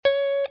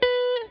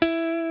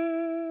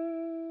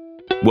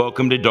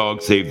Welcome to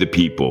Dogs Save the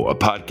People, a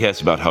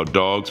podcast about how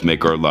dogs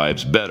make our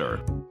lives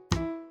better.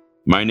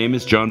 My name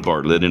is John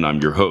Bartlett, and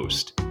I'm your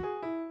host.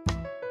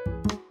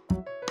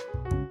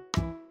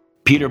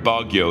 Peter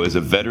Bogyo is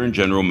a veteran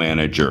general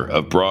manager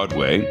of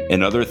Broadway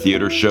and other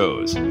theater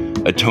shows,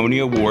 a Tony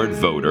Award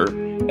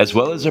voter, as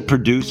well as a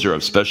producer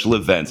of special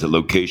events at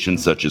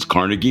locations such as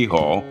Carnegie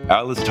Hall,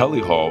 Alice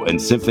Tully Hall,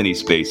 and Symphony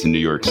Space in New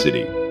York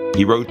City.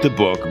 He wrote the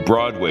book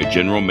Broadway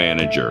General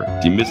Manager,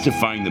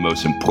 Demystifying the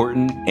Most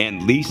Important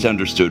and Least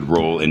Understood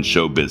Role in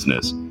Show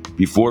Business,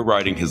 before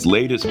writing his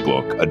latest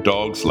book, A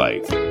Dog's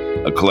Life,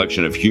 a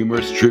collection of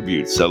humorous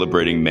tributes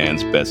celebrating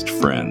man's best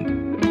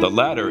friend. The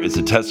latter is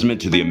a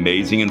testament to the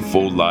amazing and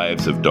full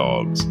lives of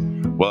dogs,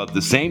 while at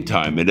the same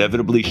time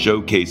inevitably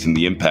showcasing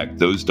the impact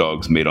those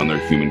dogs made on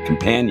their human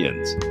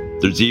companions.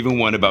 There's even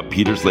one about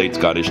Peter's late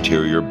Scottish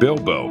Terrier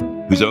Bilbo,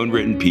 whose own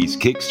written piece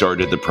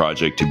kickstarted the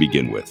project to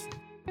begin with.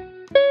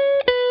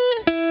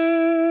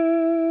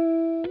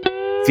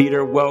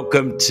 Peter,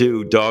 welcome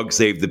to Dog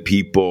Save the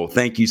People.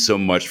 Thank you so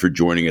much for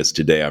joining us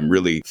today. I'm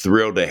really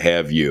thrilled to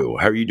have you.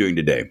 How are you doing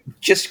today?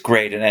 Just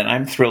great, and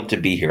I'm thrilled to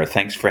be here.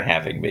 Thanks for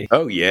having me.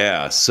 Oh,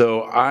 yeah.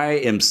 So I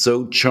am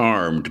so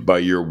charmed by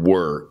your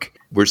work.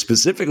 We're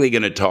specifically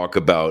going to talk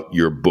about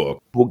your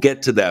book. We'll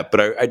get to that,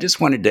 but I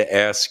just wanted to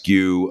ask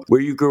you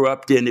where you grew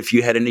up and if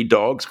you had any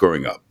dogs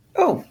growing up.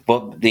 Oh,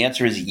 well, the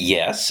answer is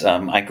yes.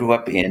 I grew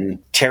up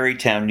in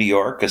Tarrytown, New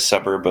York, a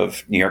suburb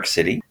of New York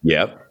City.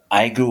 Yep.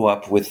 I grew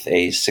up with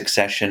a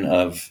succession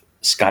of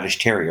Scottish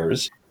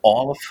Terriers,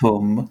 all of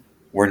whom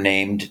were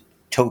named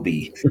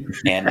Toby.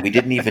 And we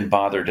didn't even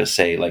bother to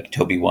say like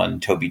Toby 1,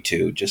 Toby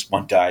 2, just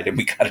one died and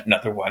we got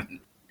another one.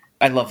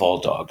 I love all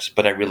dogs,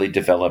 but I really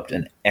developed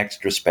an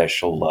extra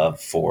special love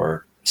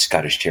for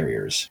Scottish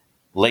Terriers.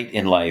 Late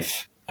in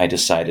life, I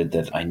decided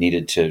that I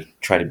needed to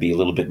try to be a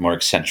little bit more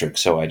eccentric,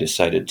 so I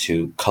decided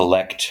to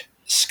collect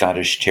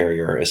Scottish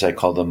Terrier, as I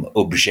call them,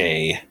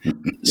 objets,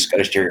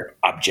 Scottish Terrier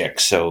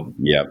objects. So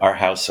Our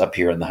house up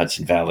here in the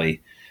Hudson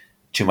Valley,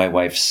 to my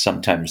wife's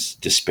sometimes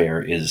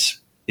despair,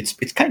 it's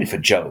kind of a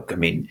joke. I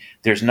mean,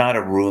 there's not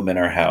a room in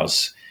our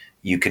house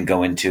you can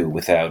go into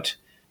without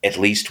at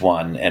least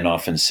one and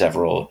often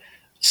several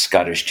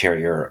Scottish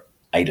Terrier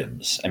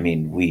items. I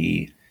mean,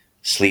 we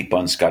sleep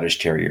on Scottish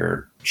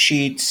Terrier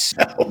sheets.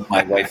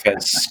 My wife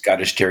has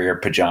Scottish Terrier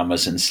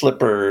pajamas and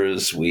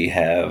slippers. We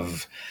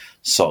have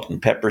salt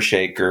and pepper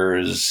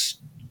shakers,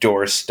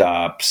 door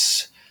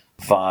stops,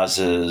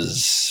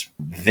 vases,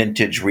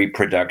 vintage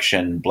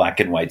reproduction,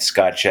 black and white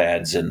Scotch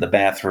ads in the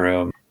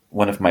bathroom.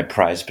 One of my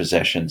prized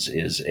possessions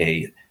is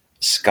a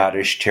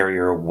Scottish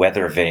Terrier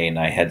weather vane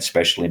I had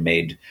specially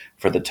made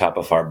for the top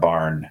of our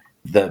barn.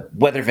 The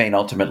weather vane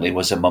ultimately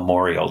was a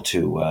memorial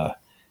to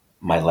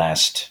my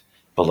last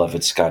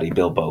beloved Scotty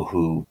Bilbo,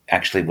 who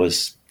actually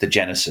was the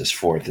genesis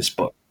for this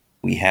book.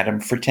 We had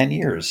him for 10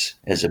 years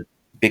as a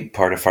big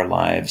part of our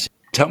lives.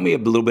 Tell me a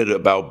little bit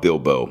about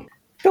Bilbo.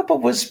 Bilbo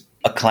was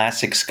a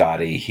classic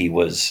Scotty. He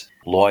was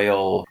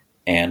loyal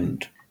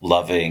and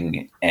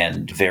loving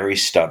and very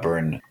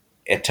stubborn,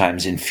 at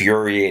times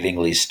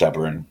infuriatingly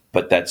stubborn,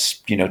 but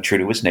that's, true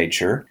to his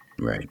nature.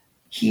 Right.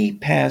 He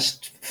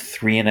passed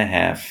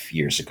 3.5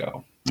 years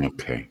ago.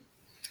 Okay.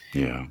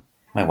 Yeah.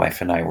 My wife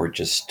and I were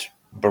just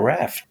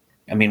bereft.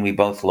 I mean, we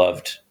both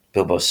loved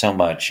Bilbo so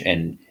much,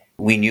 and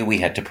we knew we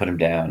had to put him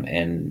down,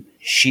 and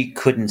she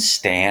couldn't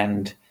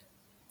stand,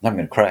 I'm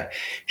going to cry,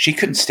 she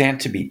couldn't stand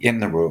to be in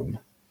the room.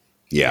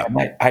 Yeah.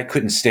 I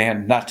couldn't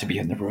stand not to be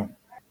in the room.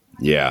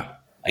 Yeah.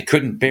 I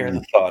couldn't bear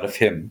the thought of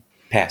him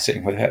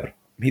passing without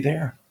me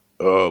there.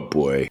 Oh,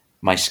 boy.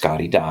 My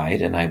Scotty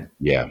died, and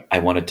I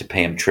wanted to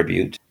pay him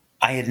tribute.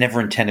 I had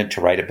never intended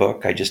to write a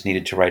book. I just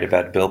needed to write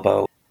about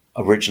Bilbo.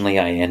 Originally,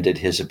 I ended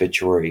his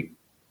obituary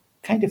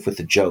kind of with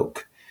a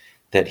joke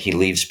that he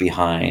leaves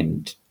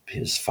behind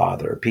his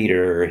father,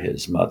 Peter,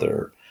 his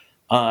mother,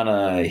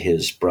 Anna,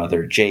 his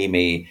brother,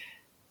 Jamie,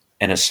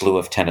 and a slew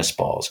of tennis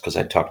balls, because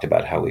I talked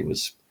about how he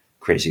was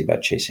crazy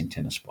about chasing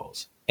tennis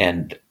balls.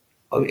 And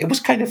it was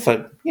kind of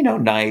a,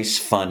 nice,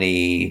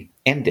 funny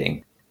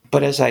ending.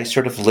 But as I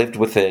sort of lived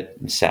with it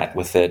and sat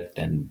with it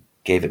and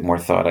gave it more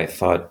thought, I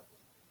thought,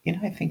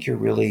 I think you're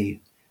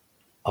really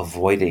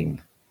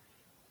avoiding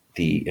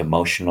the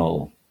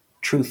emotional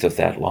truth of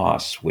that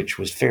loss, which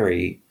was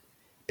very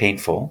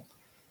painful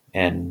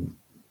and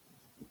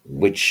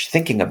which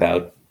thinking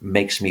about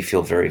makes me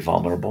feel very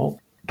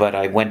vulnerable. But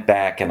I went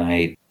back and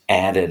I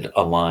added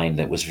a line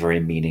that was very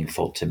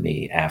meaningful to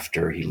me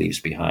after he leaves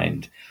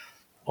behind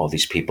all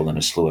these people in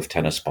a slew of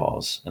tennis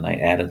balls. And I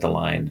added the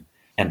line,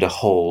 "and a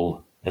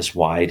hole as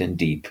wide and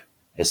deep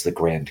as the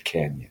Grand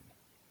Canyon."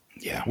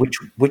 Yeah.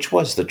 Which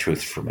was the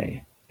truth for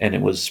me. And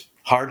it was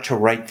hard to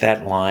write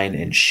that line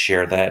and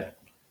share that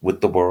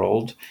with the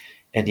world.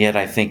 And yet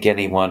I think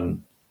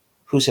anyone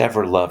who's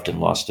ever loved and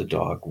lost a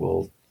dog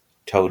will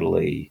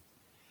totally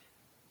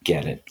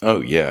get it.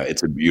 Oh, yeah.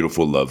 It's a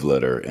beautiful love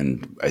letter,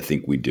 and I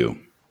think we do.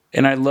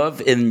 And I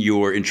love in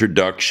your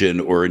introduction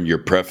or in your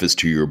preface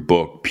to your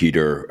book,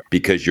 Peter,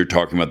 because you're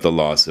talking about the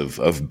loss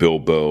of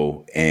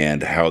Bilbo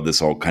and how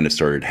this all kind of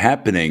started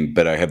happening.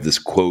 But I have this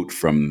quote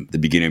from the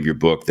beginning of your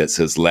book that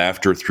says,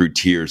 "Laughter through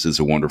tears is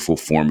a wonderful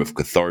form of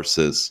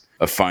catharsis,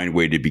 a fine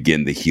way to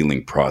begin the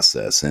healing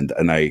process." And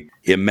I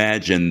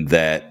imagine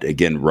that,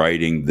 again,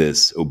 writing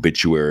this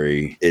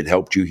obituary, it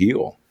helped you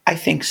heal. I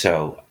think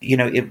so.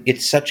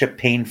 It's such a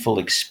painful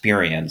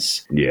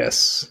experience.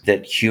 Yes.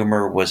 That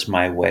humor was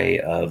my way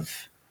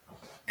of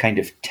kind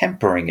of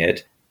tempering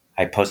it.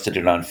 I posted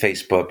it on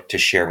Facebook to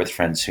share with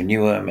friends who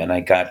knew him, and I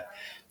got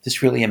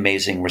this really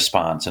amazing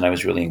response, and I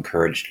was really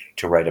encouraged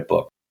to write a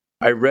book.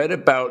 I read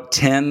about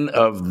 10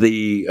 of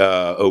the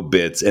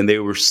obits, and they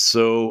were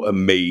so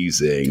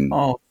amazing.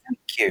 Oh,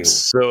 thank you.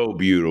 So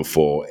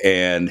beautiful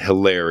and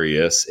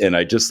hilarious. And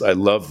I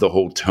love the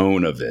whole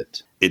tone of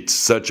it. It's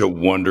such a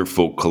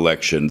wonderful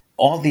collection.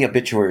 All the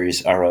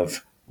obituaries are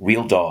of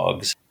real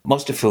dogs,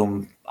 most of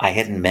whom I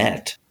hadn't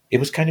met. It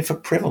was kind of a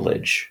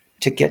privilege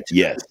to get to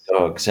know the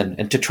dogs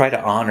and to try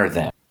to honor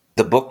them.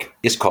 The book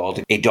is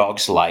called A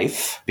Dog's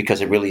Life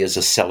because it really is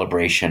a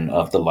celebration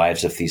of the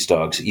lives of these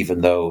dogs, even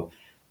though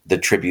the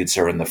tributes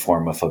are in the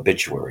form of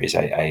obituaries.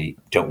 I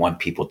don't want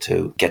people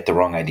to get the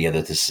wrong idea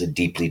that this is a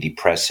deeply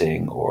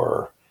depressing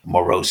or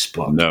morose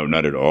book. No,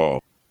 not at all.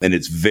 And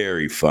it's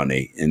very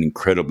funny and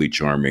incredibly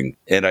charming.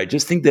 And I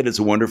just think that it's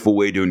a wonderful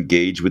way to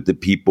engage with the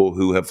people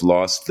who have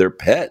lost their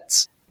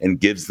pets and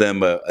gives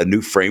them a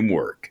new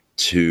framework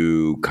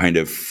to kind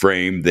of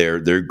frame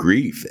their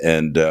grief.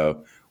 And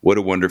what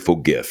a wonderful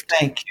gift.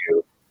 Thank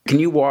you. Can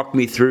you walk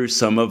me through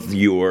some of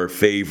your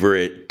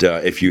favorite,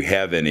 if you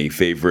have any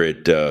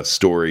favorite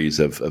stories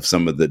of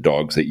some of the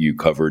dogs that you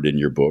covered in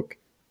your book?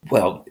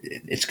 Well,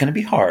 it's going to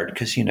be hard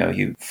because,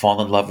 you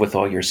fall in love with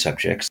all your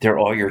subjects. They're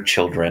all your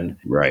children.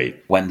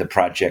 Right. When the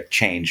project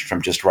changed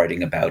from just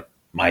writing about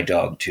my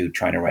dog to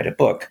trying to write a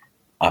book,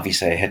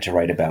 obviously I had to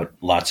write about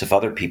lots of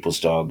other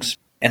people's dogs.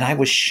 And I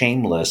was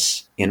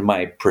shameless in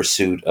my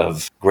pursuit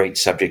of great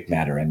subject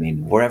matter. I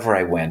mean, wherever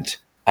I went,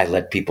 I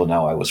let people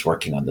know I was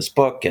working on this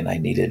book and I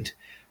needed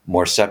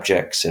more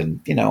subjects. And,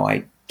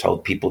 I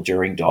told people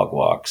during dog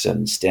walks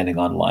and standing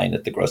online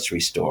at the grocery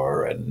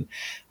store. And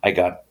I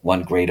got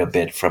one great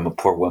obit from a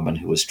poor woman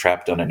who was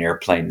trapped on an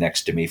airplane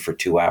next to me for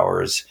 2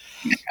 hours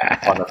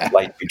on a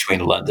flight between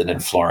London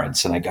and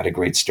Florence. And I got a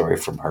great story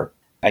from her.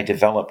 I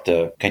developed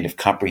a kind of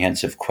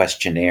comprehensive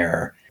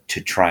questionnaire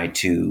to try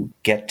to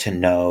get to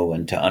know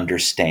and to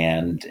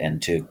understand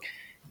and to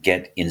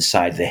get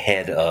inside the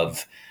head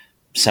of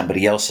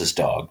somebody else's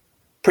dog.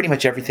 Pretty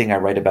much everything I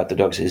write about the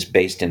dogs is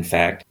based in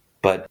fact,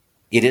 but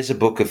it is a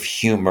book of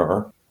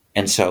humor.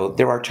 And so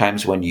there are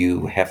times when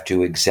you have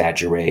to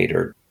exaggerate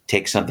or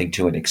take something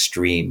to an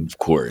extreme, of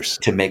course,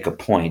 to make a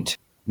point.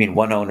 I mean,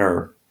 one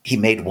owner, he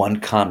made one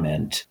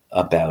comment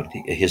about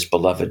his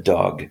beloved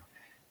dog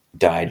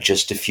died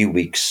just a few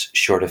weeks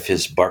short of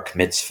his bar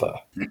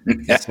mitzvah.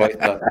 So I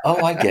thought,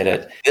 oh, I get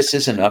it. This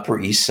is an Upper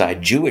East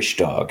Side Jewish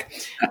dog.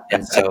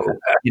 And so,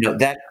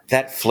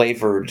 that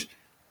flavored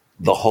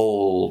the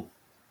whole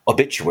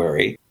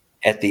obituary.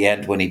 At the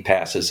end, when he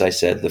passes, I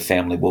said, the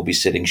family will be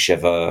sitting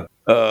Shiva.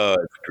 Oh,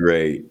 that's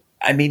great.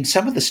 I mean,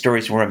 some of the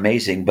stories were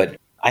amazing, but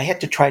I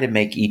had to try to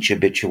make each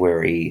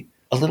obituary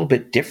a little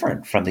bit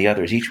different from the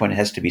others. Each one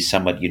has to be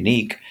somewhat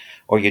unique,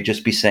 or you'd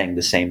just be saying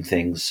the same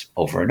things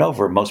over and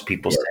over. Most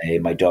people say,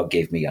 my dog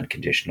gave me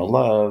unconditional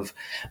love.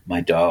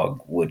 My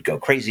dog would go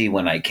crazy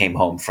when I came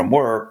home from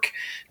work.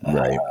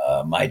 Right.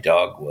 My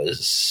dog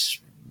was,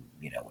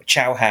 a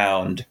chow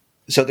hound.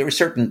 So there were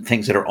certain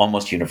things that are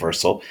almost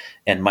universal.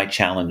 And my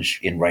challenge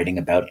in writing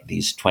about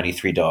these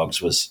 23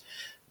 dogs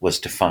was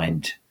to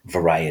find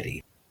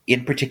variety.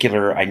 In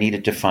particular, I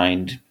needed to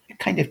find a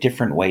kind of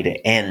different way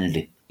to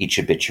end each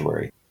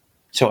obituary.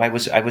 So I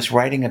was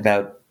writing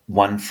about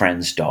one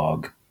friend's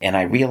dog, and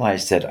I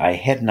realized that I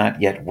had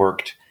not yet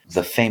worked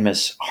the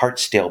famous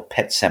Hartsdale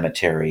Pet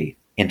Cemetery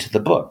into the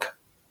book.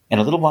 And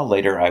a little while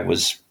later, I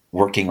was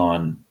working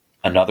on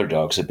another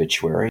dog's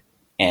obituary,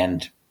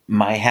 and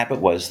my habit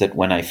was that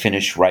when I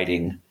finished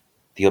writing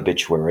the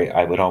obituary,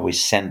 I would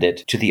always send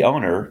it to the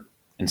owner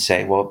and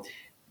say, well,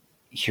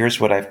 here's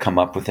what I've come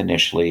up with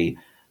initially.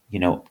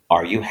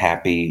 Are you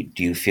happy?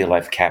 Do you feel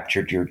I've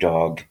captured your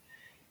dog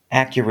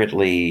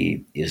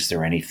accurately? Is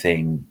there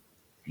anything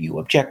you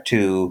object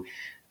to?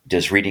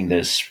 Does reading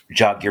this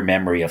jog your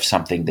memory of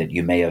something that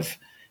you may have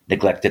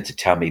neglected to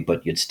tell me,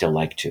 but you'd still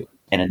like to?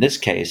 And in this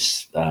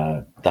case,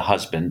 the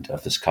husband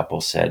of this couple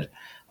said,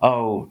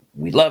 oh,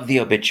 we love the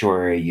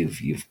obituary.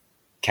 You've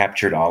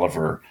captured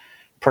Oliver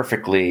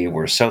perfectly.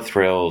 We're so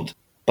thrilled.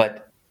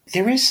 But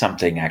there is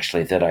something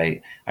actually that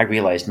I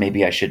realized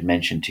maybe I should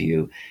mention to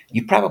you.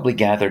 You probably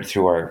gathered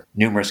through our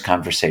numerous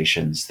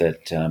conversations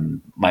that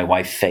my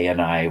wife Faye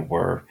and I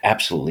were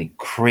absolutely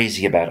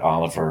crazy about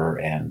Oliver,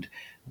 and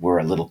we're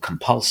a little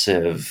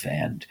compulsive,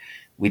 and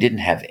we didn't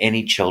have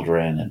any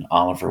children, and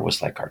Oliver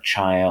was like our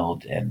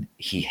child, and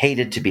he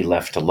hated to be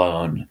left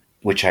alone,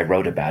 which I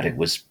wrote about. It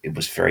was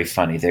very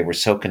funny. They were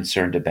so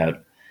concerned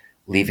about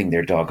leaving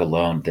their dog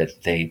alone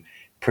that they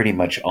pretty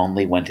much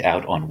only went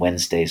out on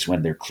Wednesdays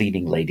when their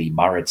cleaning lady,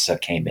 Maritza,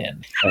 came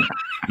in.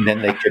 And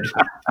then they could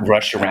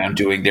rush around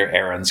doing their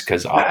errands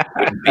because I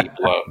wouldn't be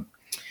alone.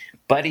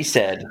 But he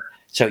said,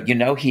 so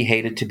he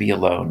hated to be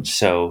alone.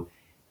 So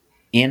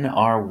in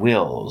our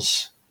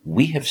wills,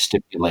 we have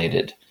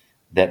stipulated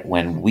that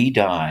when we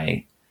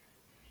die,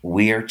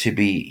 we are to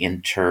be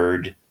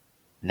interred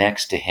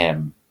next to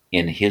him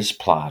in his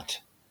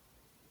plot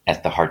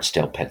at the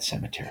Hartsdale Pet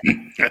Cemetery.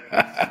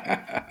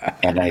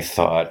 And I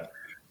thought,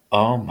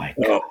 oh my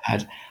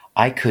God,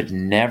 I could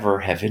never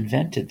have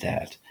invented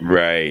that.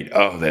 Right.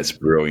 Oh, that's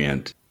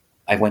brilliant.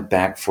 I went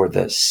back for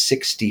the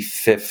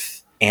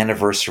 65th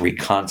anniversary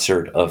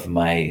concert of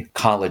my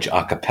college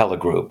a cappella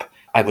group.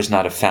 I was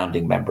not a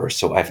founding member,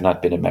 so I've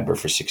not been a member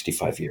for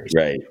 65 years.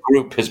 Right. The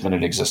group has been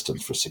in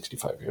existence for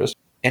 65 years.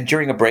 And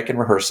during a break in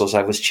rehearsals,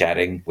 I was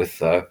chatting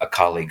with a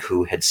colleague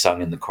who had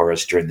sung in the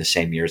chorus during the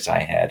same years I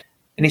had.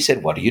 And he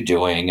said, what are you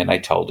doing? And I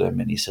told him,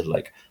 and he said,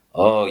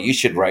 oh, you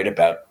should write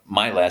about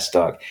my last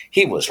dog.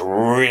 He was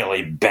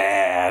really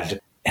bad.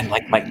 And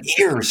my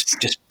ears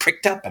just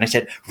pricked up. And I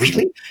said,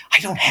 really? I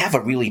don't have a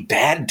really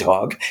bad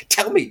dog.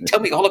 Tell me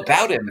all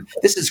about him.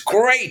 This is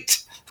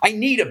great. I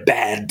need a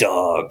bad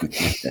dog.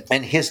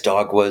 And his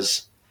dog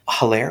was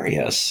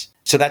hilarious.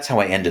 So that's how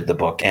I ended the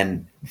book.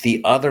 And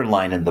the other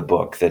line in the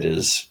book that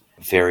is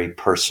very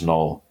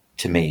personal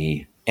to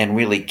me and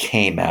really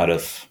came out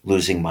of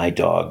losing my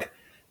dog,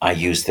 I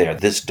used there.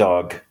 This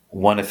dog,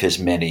 one of his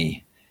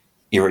many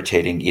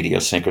irritating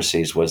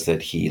idiosyncrasies was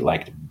that he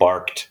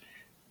barked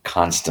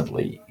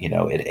constantly,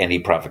 at any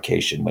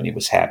provocation, when he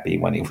was happy,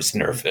 when he was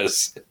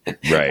nervous,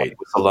 Right. when he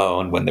was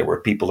alone, when there were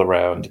people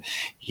around.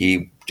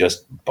 He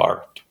just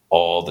barked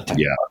all the time.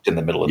 Yeah. He barked in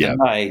the middle of the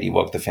night. He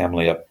woke the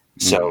family up.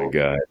 So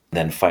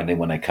then finally,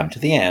 when I come to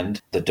the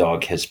end, the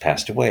dog has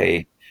passed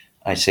away.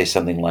 I say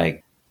something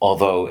like,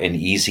 although an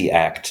easy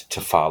act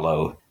to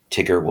follow,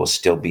 Tigger will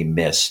still be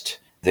missed.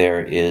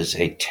 There is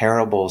a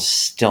terrible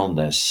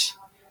stillness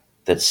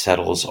that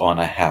settles on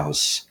a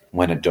house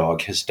when a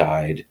dog has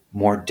died,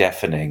 more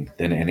deafening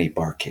than any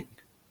barking.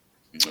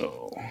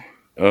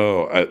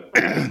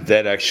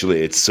 That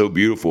actually, it's so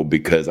beautiful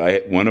because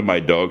one of my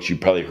dogs, you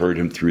probably heard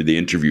him through the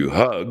interview,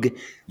 Hug,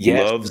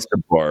 loves to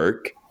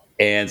bark.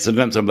 And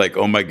sometimes I'm like,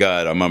 oh my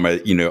God, I'm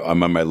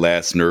on my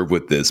last nerve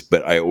with this.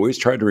 But I always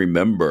try to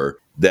remember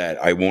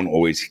that I won't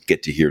always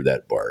get to hear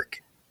that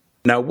bark.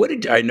 Now,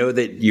 I know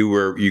that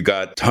you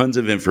got tons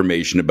of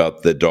information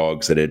about the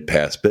dogs that had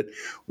passed, but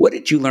what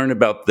did you learn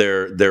about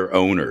their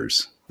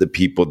owners, the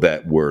people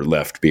that were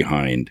left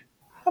behind?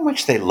 How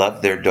much they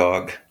loved their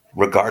dog,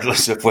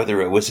 regardless of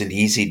whether it was an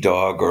easy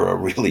dog or a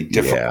really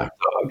difficult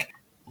dog.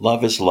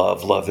 Love is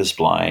love. Love is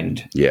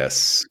blind.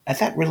 Yes. And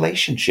that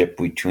relationship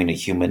between a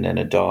human and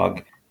a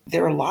dog,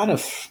 there are a lot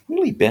of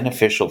really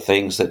beneficial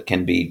things that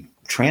can be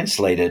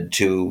translated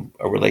to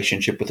a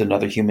relationship with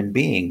another human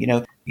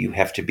being. You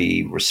have to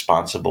be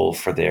responsible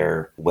for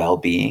their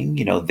well-being.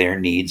 Their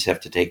needs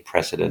have to take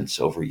precedence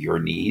over your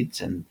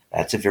needs. And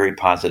that's a very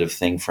positive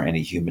thing for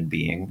any human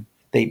being.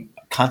 They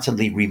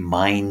constantly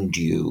remind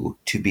you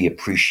to be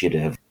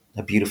appreciative.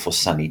 A beautiful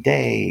sunny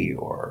day,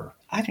 or,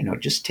 I don't know,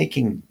 just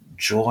taking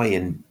joy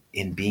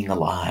in being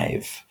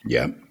alive.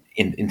 Yeah.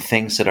 In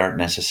things that aren't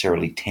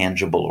necessarily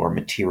tangible or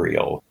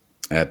material.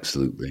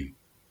 Absolutely.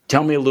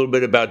 Tell me a little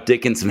bit about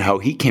Dickens and how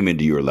he came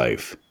into your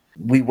life.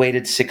 We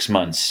waited 6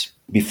 months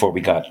before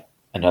we got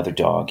another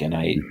dog, and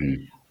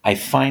I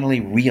finally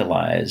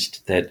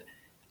realized that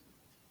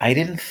I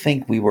didn't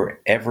think we were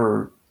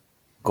ever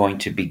going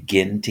to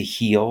begin to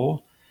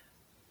heal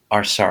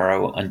our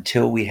sorrow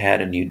until we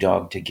had a new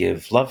dog to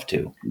give love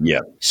to.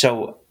 Yeah.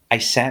 So I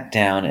sat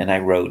down and I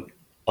wrote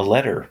a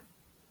letter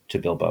to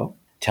Bilbo,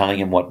 telling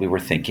him what we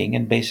were thinking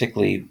and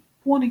basically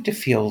wanting to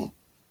feel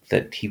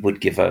that he would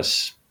give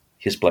us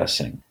his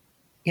blessing.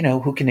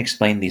 Who can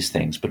explain these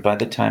things? But by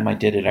the time I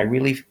did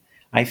it,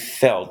 I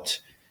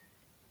felt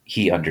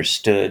he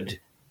understood.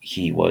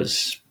 He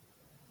was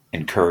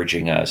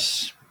encouraging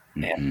us,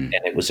 and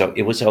it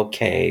was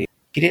okay.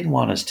 He didn't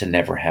want us to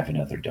never have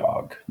another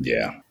dog.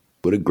 Yeah.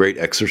 What a great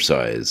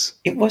exercise.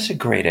 It was a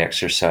great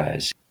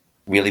exercise.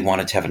 Really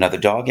wanted to have another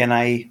dog, and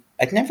I'd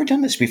never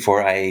done this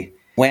before. I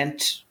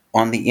went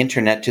on the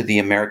internet to the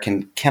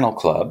American Kennel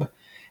Club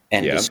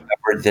and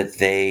discovered that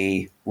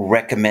they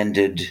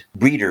recommended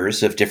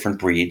breeders of different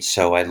breeds.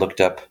 So I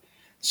looked up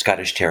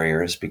Scottish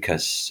Terriers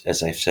because,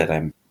 as I've said,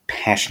 I'm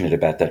passionate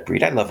about that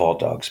breed. I love all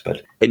dogs,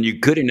 but... And you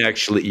could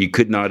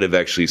not have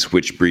actually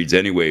switched breeds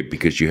anyway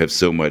because you have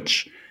so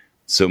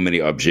many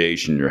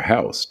objets in your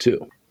house,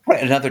 too.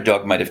 Right, another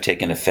dog might have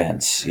taken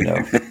offense,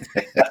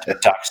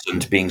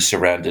 Dachshund being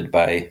surrounded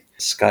by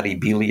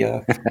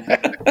Scottybelia.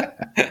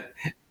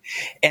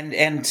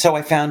 And so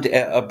I found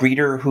a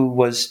breeder who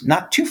was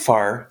not too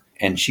far,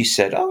 and she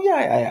said, oh,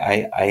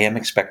 yeah, I am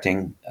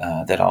expecting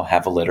that I'll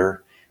have a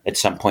litter at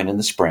some point in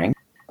the spring,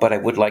 but I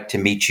would like to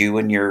meet you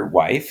and your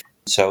wife.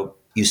 So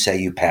you say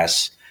you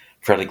pass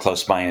fairly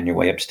close by on your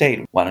way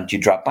upstate. Why don't you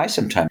drop by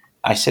sometime?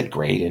 I said,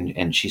 great.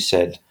 And she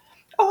said,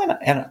 Oh,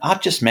 and I'll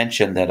just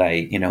mention that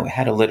I,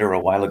 had a litter a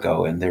while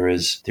ago, and there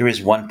is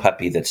one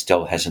puppy that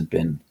still hasn't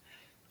been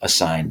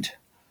assigned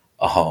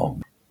a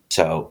home.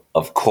 So,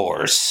 of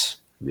course,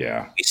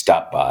 Yeah. we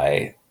stop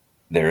by.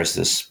 There's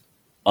this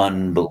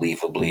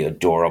unbelievably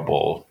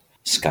adorable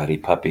Scotty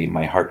puppy.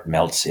 My heart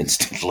melts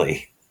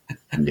instantly.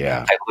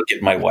 Yeah. I look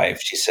at my wife.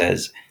 She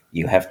says,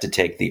 "You have to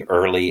take the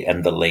early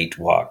and the late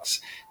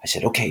walks." I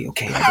said, okay.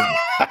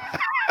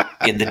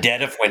 In the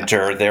dead of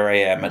winter, there I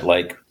am at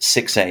like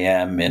 6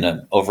 a.m. in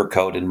an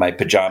overcoat and my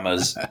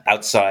pajamas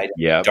outside,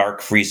 Yep.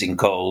 dark, freezing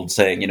cold,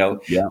 saying,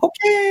 Yeah.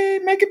 okay,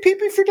 make a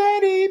pee-pee for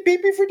daddy,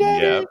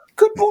 Yep.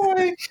 good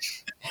boy.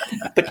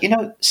 But,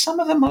 some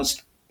of the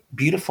most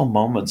beautiful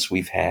moments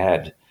we've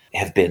had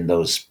have been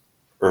those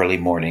early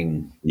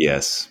morning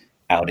Yes.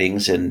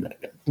 outings. And,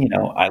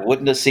 I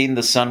wouldn't have seen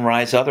the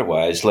sunrise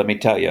otherwise, let me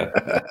tell you.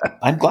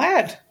 I'm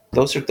glad.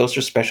 Those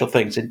are special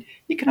things, and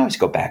you can always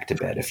go back to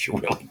bed if you're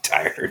really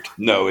tired.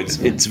 No,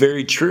 it's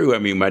very true. I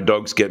mean, my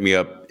dogs get me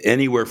up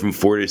anywhere from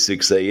 4 to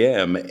 6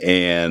 a.m.,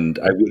 and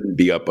I wouldn't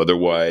be up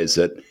otherwise.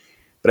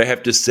 But I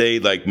have to say,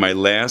 like my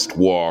last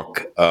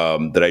walk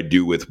that I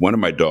do with one of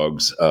my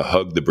dogs,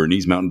 Hug, the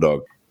Bernese Mountain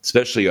Dog,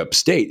 especially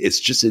upstate,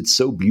 it's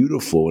so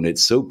beautiful and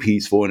it's so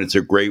peaceful, and it's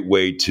a great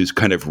way to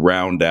kind of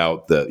round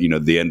out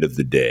the end of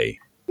the day.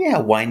 Yeah,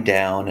 wind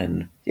down,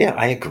 and yeah,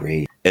 I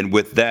agree. And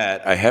with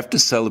that, I have to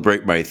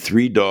celebrate my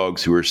 3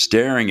 dogs who are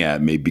staring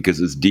at me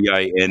because it's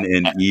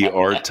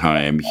DINNER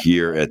time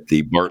here at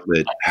the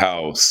Bartlett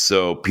house.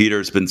 So, Peter,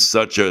 it's been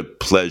such a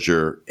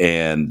pleasure,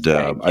 and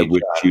I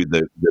wish you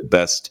the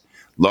best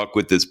luck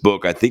with this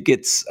book.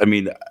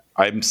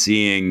 I'm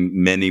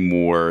seeing many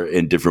more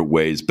in different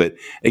ways, but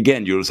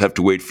again, you'll just have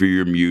to wait for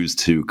your muse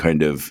to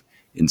kind of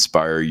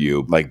inspire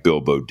you like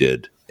Bilbo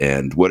did.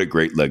 And what a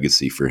great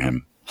legacy for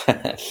him.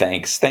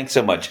 Thanks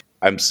so much.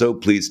 I'm so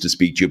pleased to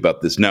speak to you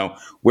about this. Now,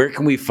 where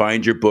can we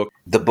find your book?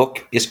 The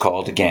book is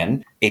called,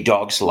 again, A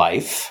Dog's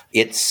Life.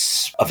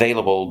 It's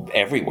available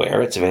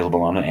everywhere. It's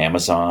available on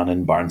Amazon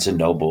and Barnes &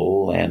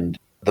 Noble. And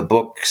the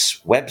book's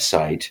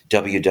website,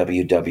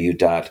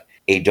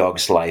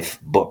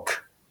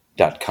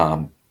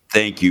 www.adogslifebook.com.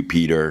 Thank you,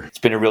 Peter. It's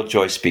been a real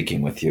joy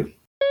speaking with you.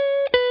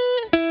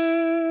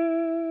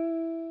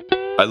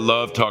 I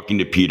love talking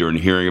to Peter and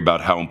hearing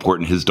about how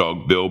important his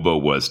dog Bilbo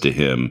was to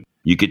him.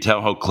 You could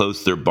tell how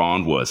close their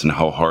bond was and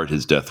how hard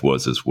his death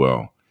was as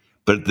well.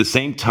 But at the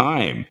same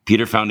time,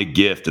 Peter found a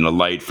gift and a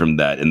light from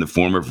that in the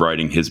form of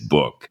writing his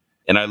book.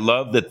 And I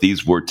love that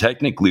these were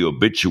technically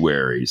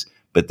obituaries,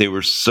 but they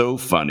were so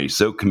funny,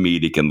 so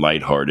comedic and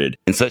lighthearted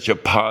in such a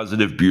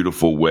positive,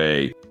 beautiful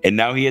way. And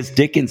now he has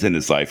Dickens in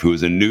his life, who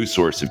is a new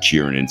source of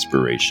cheer and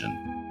inspiration.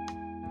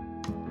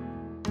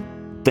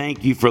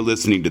 Thank you for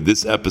listening to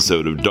this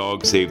episode of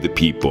Dogs Save the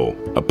People,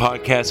 a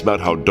podcast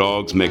about how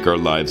dogs make our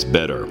lives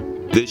better.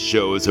 This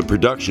show is a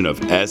production of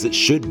As It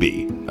Should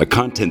Be, a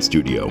content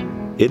studio.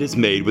 It is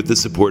made with the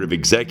support of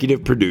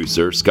executive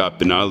producer Scott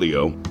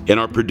Benaglio and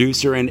our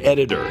producer and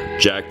editor,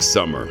 Jack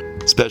Summer.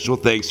 Special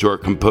thanks to our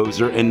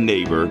composer and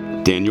neighbor,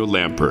 Daniel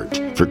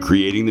Lampert, for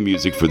creating the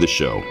music for the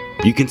show.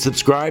 You can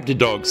subscribe to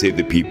Dogs Save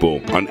the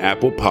People on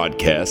Apple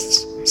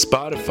Podcasts,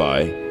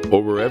 Spotify,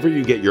 or wherever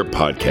you get your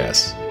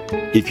podcasts.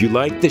 If you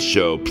like the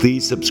show,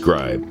 please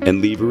subscribe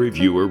and leave a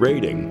review or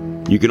rating.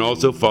 You can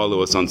also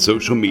follow us on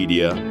social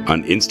media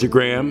on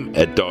Instagram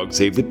at Dog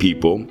Save the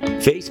People,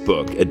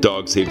 Facebook at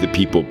Dog Save the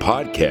People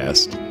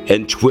Podcast,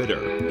 and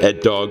Twitter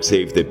at Dog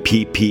Save the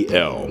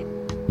PPL.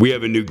 We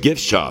have a new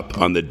gift shop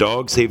on the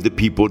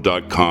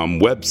dogsavethepeople.com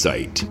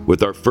website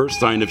with our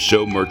first line of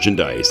show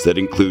merchandise that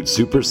includes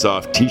super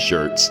soft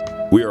t-shirts.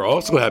 We are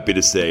also happy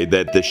to say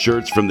that the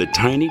shirts from the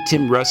Tiny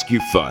Tim Rescue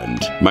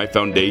Fund, my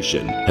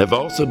foundation, have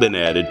also been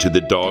added to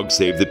the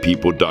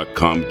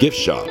dogsavethepeople.com gift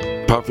shop.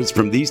 Profits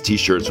from these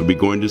t-shirts will be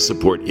going to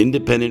support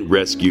independent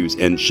rescues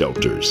and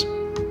shelters.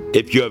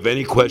 If you have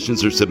any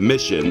questions or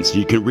submissions,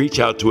 you can reach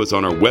out to us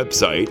on our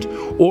website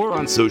or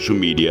on social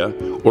media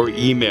or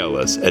email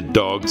us at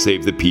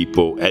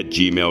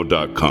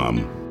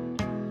dogsavethepeople@gmail.com.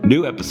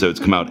 New episodes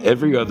come out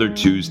every other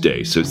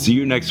Tuesday, so see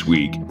you next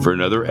week for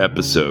another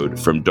episode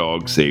from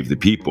Dog Save the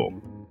People.